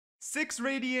6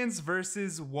 Radiants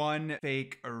versus 1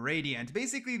 Fake Radiant.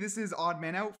 Basically, this is Odd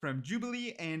Man Out from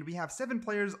Jubilee, and we have 7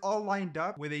 players all lined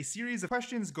up with a series of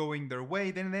questions going their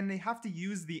way. Then they have to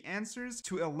use the answers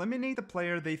to eliminate the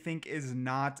player they think is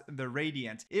not the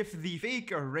Radiant. If the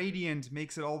Fake Radiant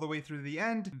makes it all the way through the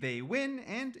end, they win,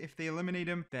 and if they eliminate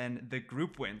him, then the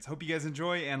group wins. Hope you guys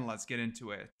enjoy, and let's get into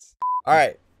it. All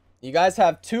right. You guys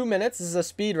have 2 minutes. This is a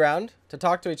speed round to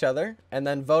talk to each other, and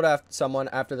then vote someone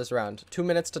after this round. 2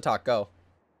 minutes to talk. Go.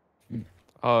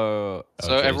 So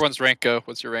everyone's rank go.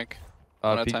 What's your rank?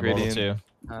 Peak Radiant.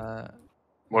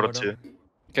 Mortal 2.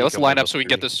 Okay, let's line up so we can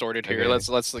get this sorted here. Let's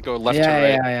go left to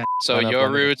right. Yeah. So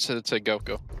Yoru to go.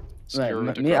 So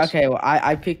Right, me, okay, well,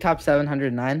 I picked top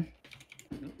 709.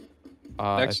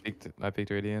 Next. I picked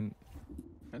Radiant.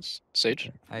 Yes.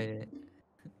 Sage. I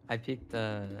picked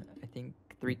I think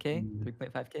 3K,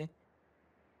 3.5K.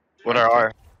 What are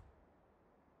our?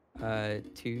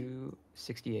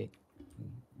 268.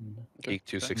 Peak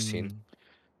 216.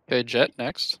 Okay, Jet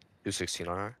next. 216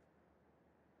 RR.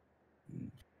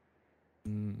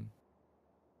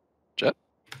 Jet.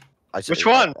 Which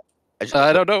one?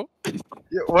 I don't know.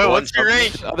 What's your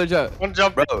range? Other Jet. One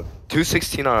jump. Bro,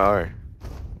 216 RR.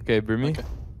 Okay, Brumi. Okay.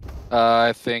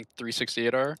 I think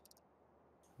 368 R.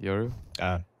 Yoru.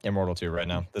 Immortal 2 right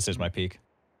now. This is my peak.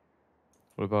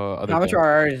 What about other? How much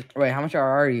RR is? Wait, how much RR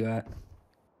are you at?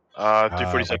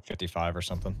 347. Like 55 or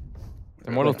something.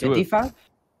 Immortal 2. 55?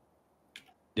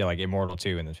 Yeah, like Immortal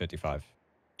 2 and then 55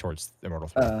 towards Immortal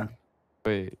 3.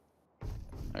 Wait.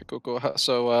 Alright, cool.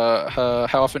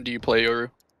 How often do you play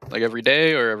Yoru? Like every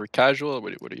day or every casual?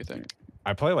 What do you think?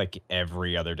 I play like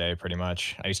every other day pretty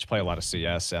much. I used to play a lot of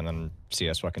CS, and then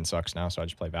CS fucking sucks now, so I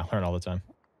just play Valorant all the time.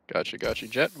 Gotcha.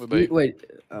 Jet, what about you? Wait.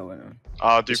 Oh, wait.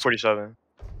 347.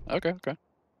 Okay.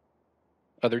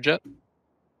 Other Jet?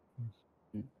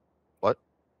 What?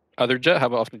 Other Jet,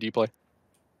 how often do you play?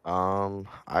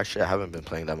 Actually, I haven't been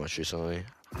playing that much recently.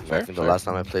 Fair, I think the last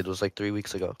time I played was like 3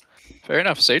 weeks ago. Fair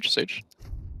enough. Sage.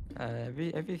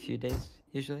 Every few days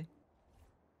usually.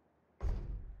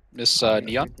 Miss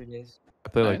Neon. 3 days. I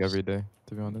play like Nice. every day,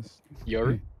 to be honest.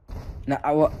 Yoru.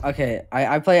 No, okay.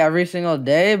 I play every single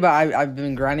day, but I've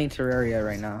been grinding Terraria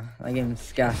right now. That game is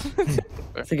scass.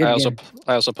 It's a good game.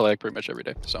 I also play like pretty much every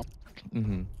day. So.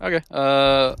 Mm-hmm. Okay.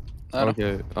 I don't know.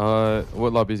 Okay.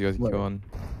 What lobbies you guys can go on?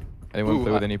 Anyone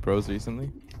play with I- any pros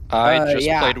recently? I just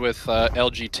yeah. played with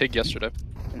LG Tig yesterday.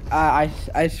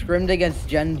 I scrimmed against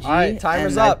Gen G. All right.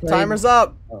 Timer's and I up. played- Timer's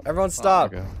up. Everyone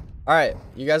stop. Okay. All right.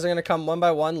 You guys are going to come one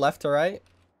by one, left to right.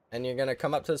 And you're going to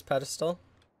come up to this pedestal.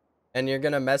 And you're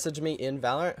going to message me in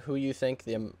Valorant who you think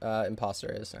the imposter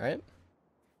is. All right?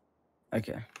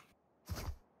 Okay.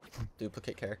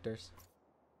 Duplicate characters.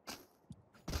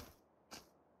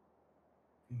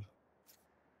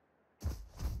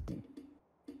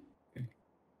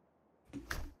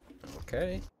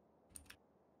 Okay.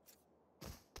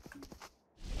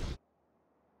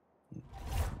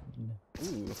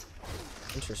 Ooh.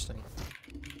 Interesting.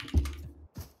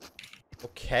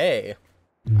 Okay.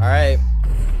 All right.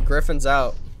 Griffin's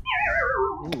out.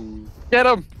 Get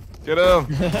him! Get him!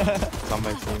 It's on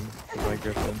my team. It's my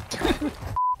Griffin.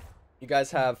 You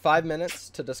guys have 5 minutes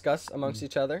to discuss amongst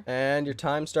each other, and your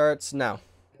time starts now.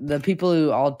 The people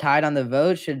who all tied on the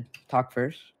vote should talk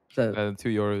first. So 2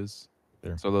 Yorus.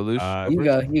 Sure. So Lelouch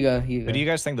you go. Who do you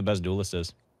guys think the best duelist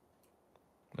is?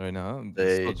 right now.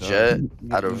 They Still Jet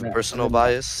out of personal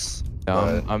bias.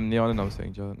 Yeah, I'm Neon and I'm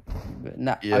saying Jet.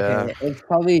 No, Yeah. Okay, it's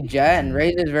probably Jet, and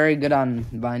Raze is very good on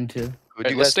Vine too. Who do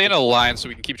Hey, you let's guys stay in think, a line so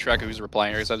we can keep track of who's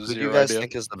replying. Or is that who do you zero guys idea?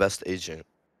 think is the best agent?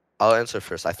 I'll answer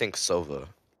first. I think Sova.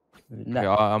 No,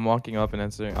 Okay, I'm walking up and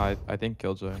answering. I think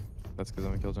Killjoy. That's because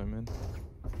I'm a Killjoy man.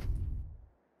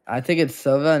 I think it's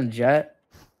Sova and Jet.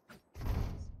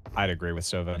 I'd agree with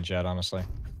Sova and Jet, honestly.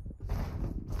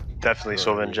 Definitely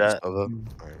Sova and Jet. Sova. I'm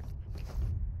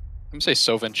gonna say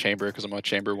Sovin Chamber because I'm a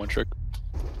Chamber one trick.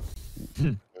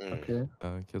 Okay.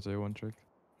 Killjoy one trick.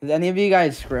 Does any of you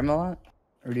guys scrim a lot,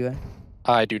 or do I?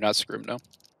 I do not scrim, no.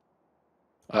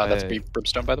 That's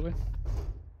Brimstone, by the way.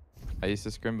 I used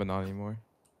to scrim, but not anymore.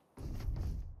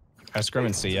 I scrim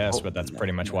in CS, but that's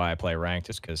pretty much why I play ranked,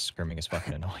 is because scrimming is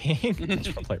fucking annoying. I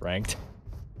just want to play ranked.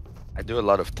 I do a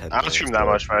lot of 10. I don't scrim that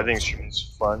much, but I think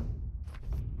scrim's fun.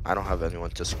 I don't have anyone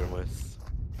to scrim with.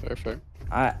 Fair.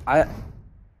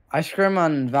 I scrim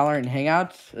on Valorant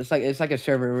Hangouts. It's like a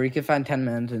server where you can find 10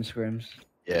 mans and scrims.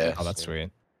 Yeah. Oh, that's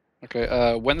sweet.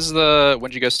 Okay, when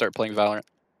did you guys start playing Valorant?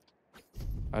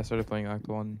 I started playing Act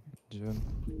 1 in June.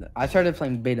 I started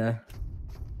playing beta.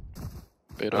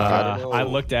 Beta. I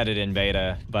looked at it in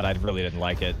beta, but I really didn't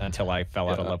like it until I fell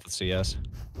out of love with CS.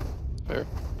 Fair.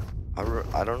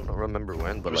 I don't remember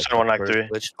when, but like Percent 1 Act first 3.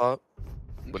 glitch pop.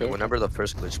 Okay. Whenever the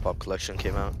first glitch pop collection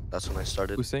came out, that's when I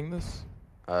started. Who's saying this?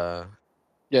 Uh,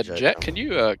 Yeah, Jet, Jet, yeah. can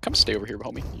you come stay over here,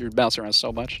 homie? You're bouncing around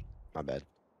so much. my bad.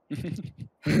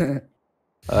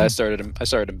 I started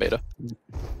in beta.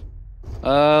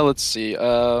 Let's see.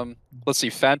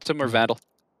 Phantom or Vandal?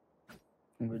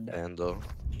 Vandal.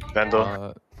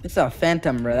 Vandal. It's a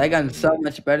Phantom, bro. That gun's so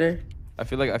much better. I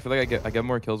feel like I get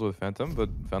more kills with Phantom, but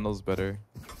Vandal's better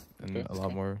in Okay, a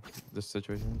lot more just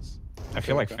situations. I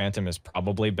feel like Okay. Phantom is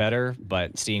probably better,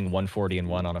 but seeing 140 and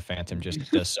 1 on a Phantom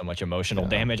just does so much emotional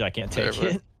damage. I can't take Fair, fair.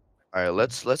 it. All right,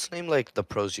 let's name like the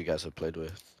pros you guys have played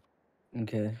with.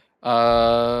 Okay.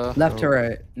 Uh, Left to So-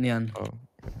 right, Neon. Oh,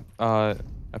 okay.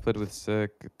 I played with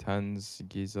Sick, Tens,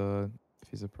 Giza,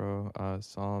 Fiza Pro,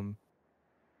 Psalm,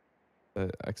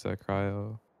 Exa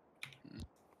Cryo.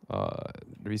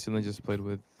 Recently just played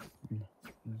with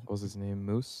what was his name?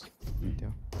 Moose. Yeah.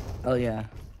 Oh yeah.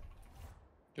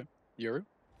 Yoru?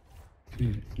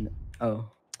 Oh.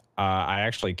 I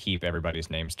actually keep everybody's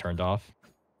names turned off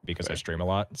because I Fair. stream a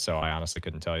lot, so I honestly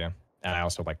couldn't tell you. And I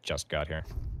also like just got here.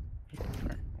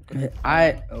 Left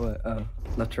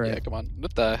to right. Yeah, come on.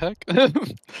 What the heck?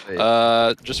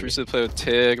 Hey, Just recently played with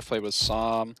Tig, played with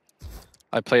Som.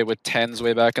 I played with Tens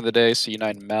way back in the day,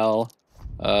 C9 Mel.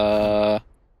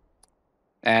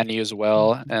 Annie as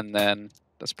well, and then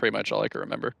that's pretty much all I can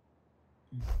remember.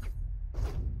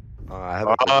 I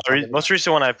haven't played with that many. Most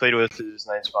recent one I played with is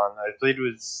Night Spawn. I played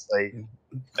with like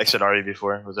Exit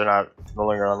before, but they're no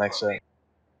longer on Exit.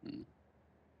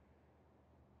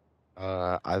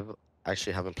 I've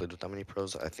actually haven't played with that many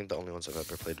pros. I think the only ones I've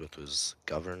ever played with was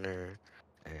Governor,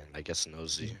 and I guess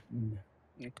Nosy.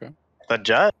 Okay. That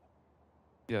Jet?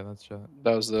 Yeah, that's Jet.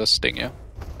 That was the Sting, yeah?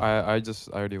 I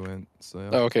already went. So yeah.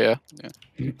 Oh, okay,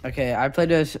 yeah. Okay, I played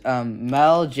with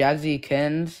Mel, Jazzy,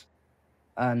 Kins,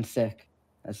 and Sick.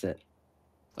 That's it.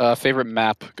 Favorite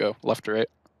map, go. Left or right?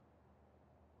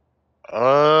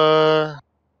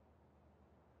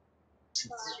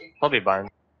 Probably Bind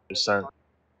percent.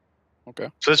 Okay.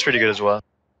 So it's pretty good as well.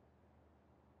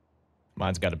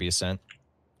 Mine's got to be Ascent.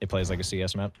 It plays like a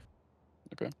CS map.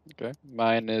 Okay.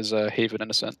 Mine is Haven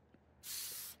and Ascent.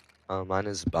 Mine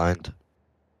is Bind.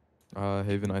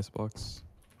 Haven Icebox.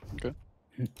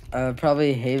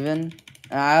 Probably Haven.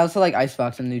 I also like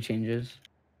Icebox and new changes.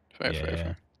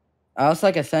 Fair. I also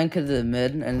like Ascent because of the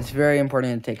mid, and it's very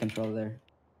important to take control there.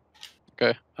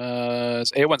 Okay.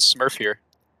 Is A1 Smurf here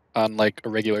on like a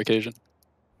regular occasion?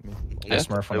 Me. I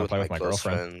Smurf when I play with my close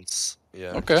girlfriend. friends.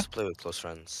 Yeah, Okay. just play with close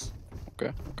friends.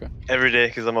 Okay. Every day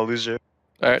because I'm a loser.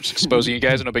 Alright, just exposing you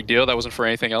guys, no big deal. That wasn't for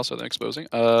anything else other than exposing.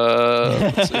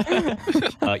 Let's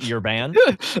see. You're banned?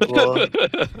 Well,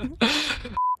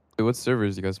 Wait, what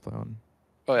servers you guys play on?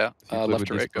 Oh yeah, If you play left with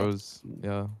to these right, go. pros,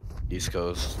 yeah. East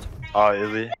Coast. oh,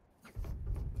 Illy.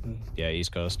 Yeah,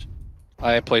 East Coast.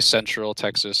 I play Central,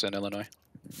 Texas, and Illinois.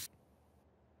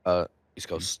 East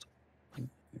Coast.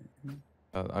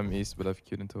 I'm East, but I've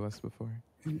queued into West before.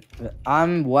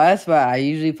 I'm West, but I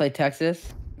usually play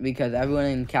Texas because everyone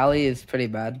in Cali is pretty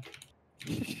bad.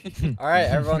 All right,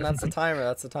 everyone, that's the timer.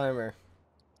 That's the timer.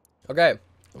 Okay,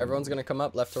 everyone's gonna come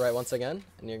up left to right once again,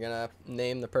 and you're gonna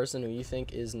name the person who you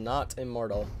think is not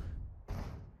immortal.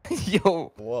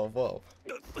 Yo, Whoa. Bro,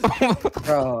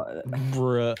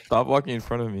 Bruh. stop walking in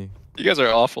front of me. You guys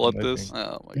are awful at I this. think.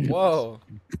 Oh my god. Whoa.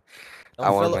 I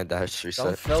want fill my it, dash don't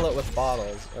reset. fill it with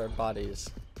bottles or bodies.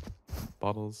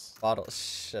 Bottles. Bottles.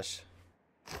 Shush.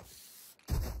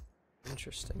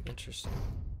 Interesting. Interesting.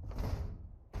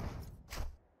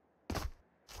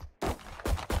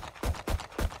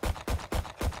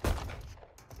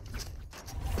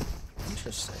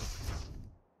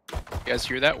 You guys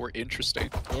hear that? We're interesting.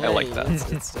 Yeah, I like that.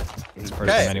 It's It's the first Okay.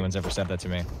 time anyone's ever said that to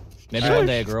me. Maybe one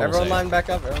day a girl will Everyone say it. line back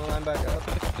up.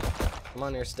 Come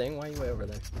on here, Sting. Why are you way over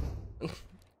there?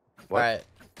 What? Alright.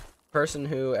 Person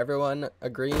who everyone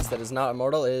agrees that is not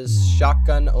immortal is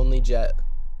Shotgun Only Jet.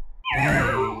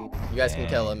 You guys can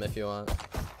kill him if you want.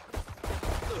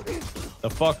 The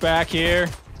fuck back here.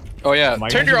 Oh yeah, Am I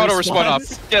turn gonna your do auto this respawn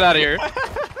once? off. Get out of here.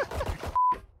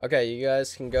 Okay, you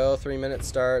guys can go. 3-minute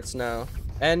starts now.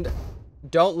 And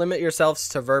don't limit yourselves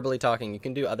to verbally talking. You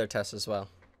can do other tests as well.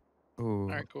 Ooh.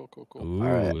 Alright, cool. Ooh.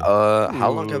 Alright. How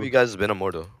long have you guys been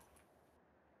immortal?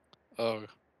 Oh,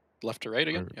 left to right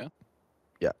again? Yeah.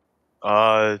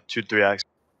 2-3 acts.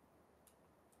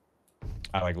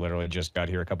 I like literally just got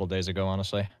here a couple days ago,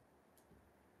 honestly.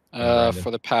 For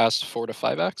the past 4 to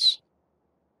 5 acts.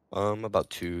 About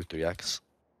 2-3x.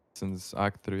 Since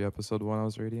Act 3, Episode 1, I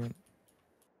was Radiant.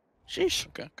 Sheesh.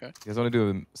 Okay. You guys want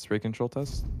to do a spray control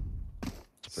test?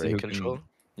 Spray who control.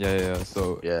 Yeah.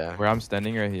 So Yeah. where I'm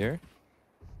standing right here,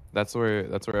 That's where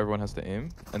everyone has to aim.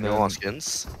 And You then want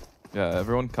skins? yeah,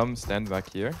 everyone come stand back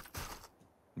here.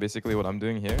 Basically, what I'm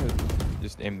doing here is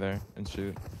just aim there and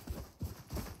shoot.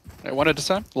 I wanted to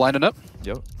sound lining up.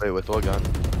 Yep. Wait, with what gun?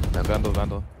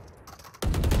 Vandal.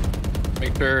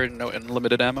 Make sure no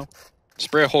unlimited ammo.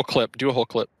 Spray a whole clip. Do a whole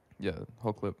clip. Yeah,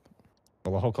 whole clip.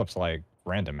 Well, the whole clip's like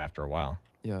random after a while.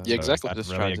 Yeah. Yeah, exactly. Is that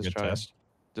Just really try, a just good try. test?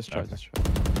 Just try. Okay. Just try.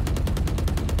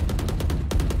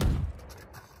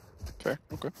 Fair.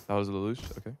 Okay. That was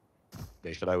Lelouch. Okay.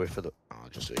 Okay, should I wait for the? Oh, I'll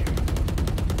just wait here.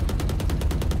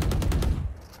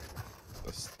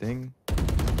 A sting.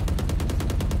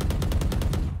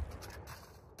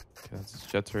 Okay, that's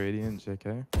Jets Radiant,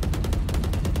 JK.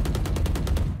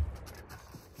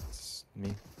 It's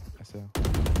me. I say.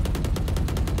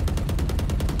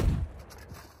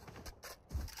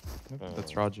 Nope,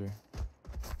 that's Roger.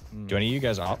 Do any of you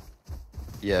guys op?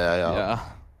 Yeah. Yeah. How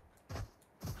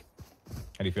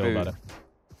do you feel Wait. about it?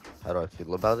 How do I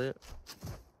feel about it?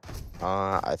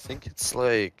 I think it's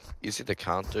like you see the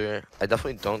counter. I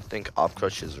definitely don't think op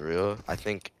crush is real. I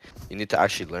think you need to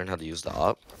actually learn how to use the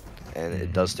op, and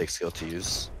it does take skill to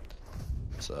use.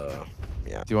 So,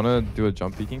 yeah. Do you want to do a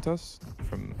jump peeking test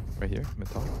from right here, mid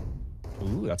top?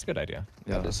 Ooh, that's a good idea.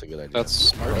 Yeah. That's a good idea. That's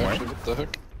smart. From where? Actually, what the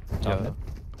heck? Top Yeah. mid?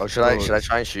 Oh, should I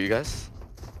try and shoot you guys?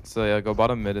 So yeah, go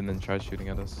bottom mid and then try shooting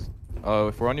at us. Oh,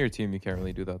 if we're on your team, you can't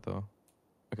really do that though.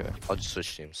 Okay. Do I'll just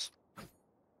switch teams. you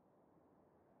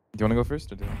want to go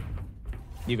first or do?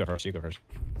 You go first. You go first.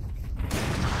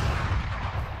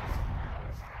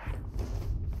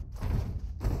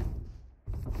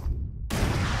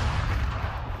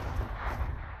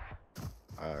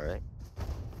 All right.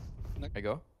 I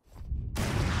go.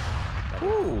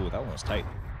 Ooh, that one was tight.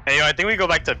 Hey, yo, I think we go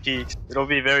back to peaks. It'll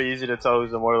be very easy to tell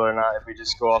who's immortal or not if we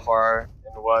just go off our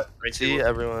and what See,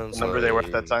 everyone's number they were at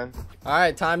like- that time. All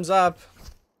right, time's up.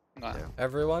 Nah. Yeah.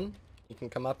 Everyone, you can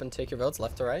come up and take your votes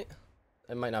left to right.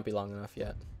 It might not be long enough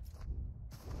yet.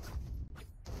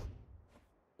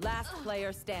 Last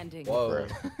player standing. Whoa.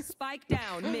 Spike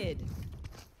down mid.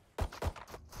 I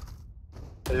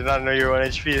did not know you were 1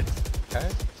 HP. Okay.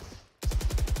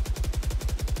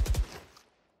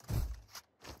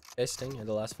 Okay, Sting, you're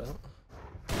the last vote.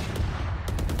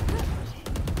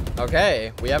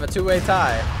 Okay, we have a two-way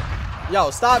tie. Yo,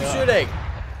 stop shooting!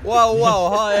 Whoa,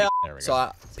 oh, yeah. There we go.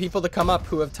 So, people to come up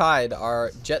who have tied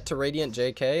are Jet to Radiant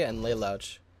JK and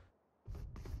Laylouch.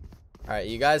 Alright,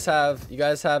 you guys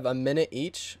have a minute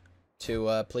each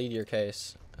to plead your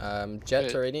case. Jet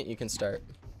to Radiant, you can start.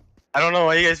 I don't know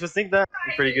why you guys would think that.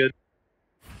 I'm pretty good.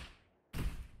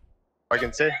 I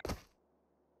can say.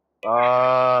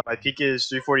 My peak is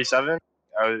 347. It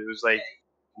was like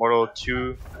Mortal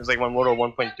 2. It was like one Mortal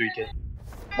 1.3k.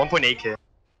 1.8k.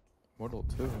 Mortal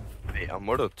 2. Hey, I'm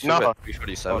Mortal 2 No. at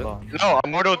 347. Hold on. No,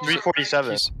 I'm Mortal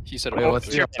 347. He said. Wait, about what's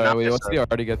three. the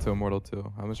already get to Immortal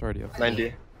 2? How much already up?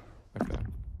 90. Okay.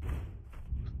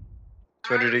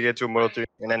 200 to get to Mortal 3.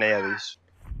 And then at least.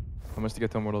 How much to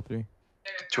get to Immortal 3?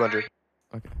 200.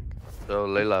 Okay. So,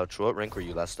 Layla, what rank were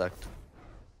you last stacked?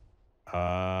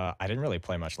 I didn't really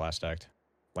play much last act.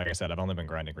 Like I said, I've only been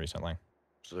grinding recently.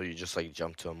 So you just like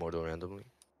jumped to Immortal randomly?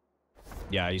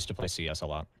 Yeah, I used to play CS a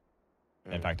lot.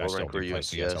 In fact, I What still rank do were you play in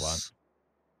CS a lot. CS?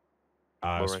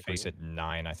 I was rank were face you? at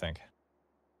 9, I think.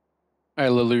 All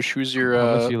right, Lelouch, who's your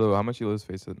How much you lose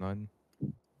face at 9?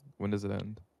 When does it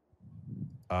end?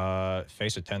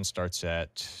 Face at 10 starts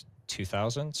at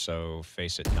 2,000, so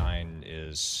face at 9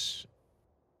 is,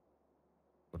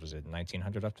 what is it,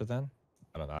 1,900 up to then?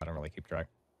 I don't know, I don't really keep track.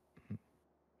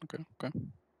 Okay.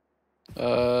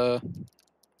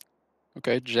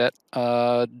 Okay, Jet.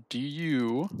 Do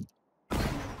you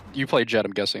play Jet?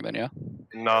 I'm guessing then, yeah.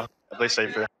 No, I play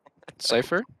Cypher.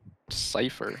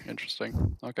 Cypher.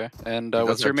 Interesting. Okay. And He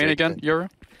what's does your have main Jake again, then. Yoru?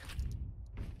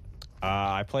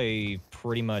 I play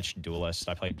pretty much duelist.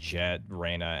 I play Jet,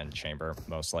 Reyna, and Chamber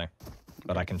mostly.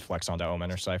 But I can flex onto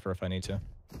Omen or Cypher if I need to.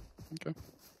 Okay.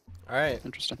 Alright,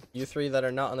 Interesting. you three that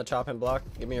are not on the chopping block,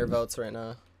 give me your votes right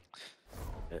now.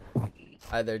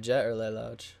 Either Jet or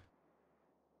Laylouch.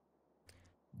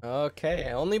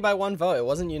 Okay, only by one vote. It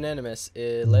wasn't unanimous.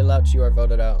 Laylouch, you are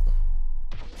voted out.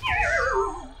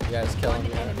 You guys killing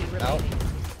me out.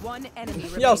 One enemy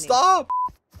remaining. Yo, stop!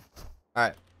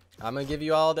 Alright, I'm gonna give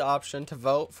you all the option to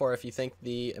vote for if you think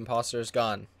the imposter is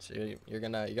gone. So you're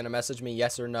gonna message me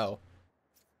yes or no.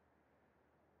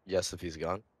 Yes, if he's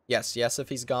gone. Yes if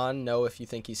he's gone, no if you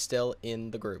think he's still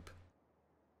in the group.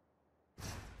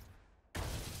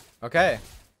 Okay.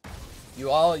 You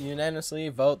all unanimously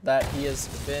vote that he has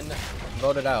been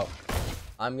voted out.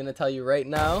 I'm gonna tell you right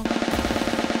now,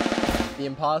 the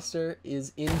imposter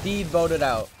is indeed voted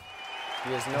out.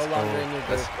 He is no Let's longer go. in your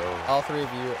Let's group. go. All three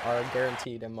of you are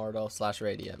guaranteed immortal /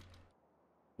 radiant.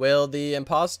 Will the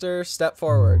imposter step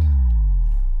forward?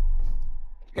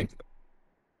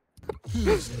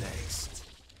 Who's next?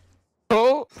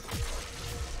 Oh,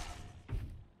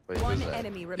 Wait, who's One that?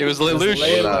 enemy it was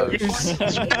remaining. Lelouch.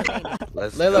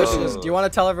 Let's Lelouch, go. do you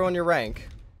want to tell everyone your rank?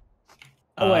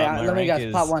 Oh wait, My let me rank guess.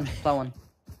 is- Plot one. Plot one.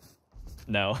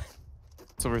 No.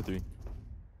 Silver 3.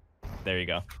 There you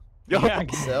go.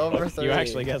 Silver You 3.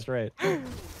 actually guessed right.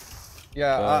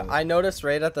 Yeah, Uh, I noticed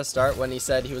right at the start when he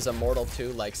said he was immortal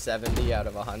 2, like 70 out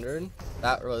of 100.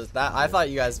 That was that. I thought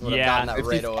you guys would have Yeah, gotten that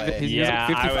right away. He was Yeah,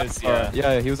 like I 55 was- or-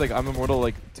 yeah. he was like, I'm immortal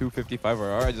like 255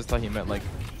 RR. I just thought he meant like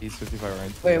he's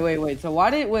 55 RR. Wait. So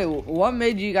what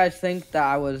made you guys think that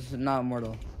I was not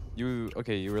immortal? You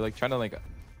were like trying to like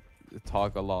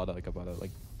talk a lot like about it,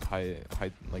 like high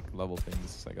like level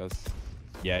things, I guess.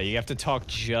 Yeah, you have to talk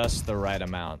just the right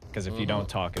amount, because if you don't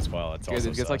talk as well, it's Because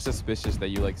also it gets like sus. suspicious that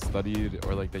you like studied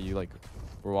or like that you like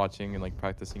were watching and like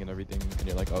practicing and everything, and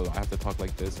you're like, oh, I have to talk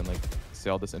like this and like say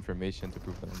all this information to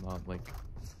prove that I'm not like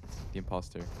the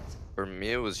imposter. For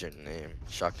me, it was your name.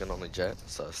 Shotgun only Jet.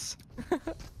 Sus.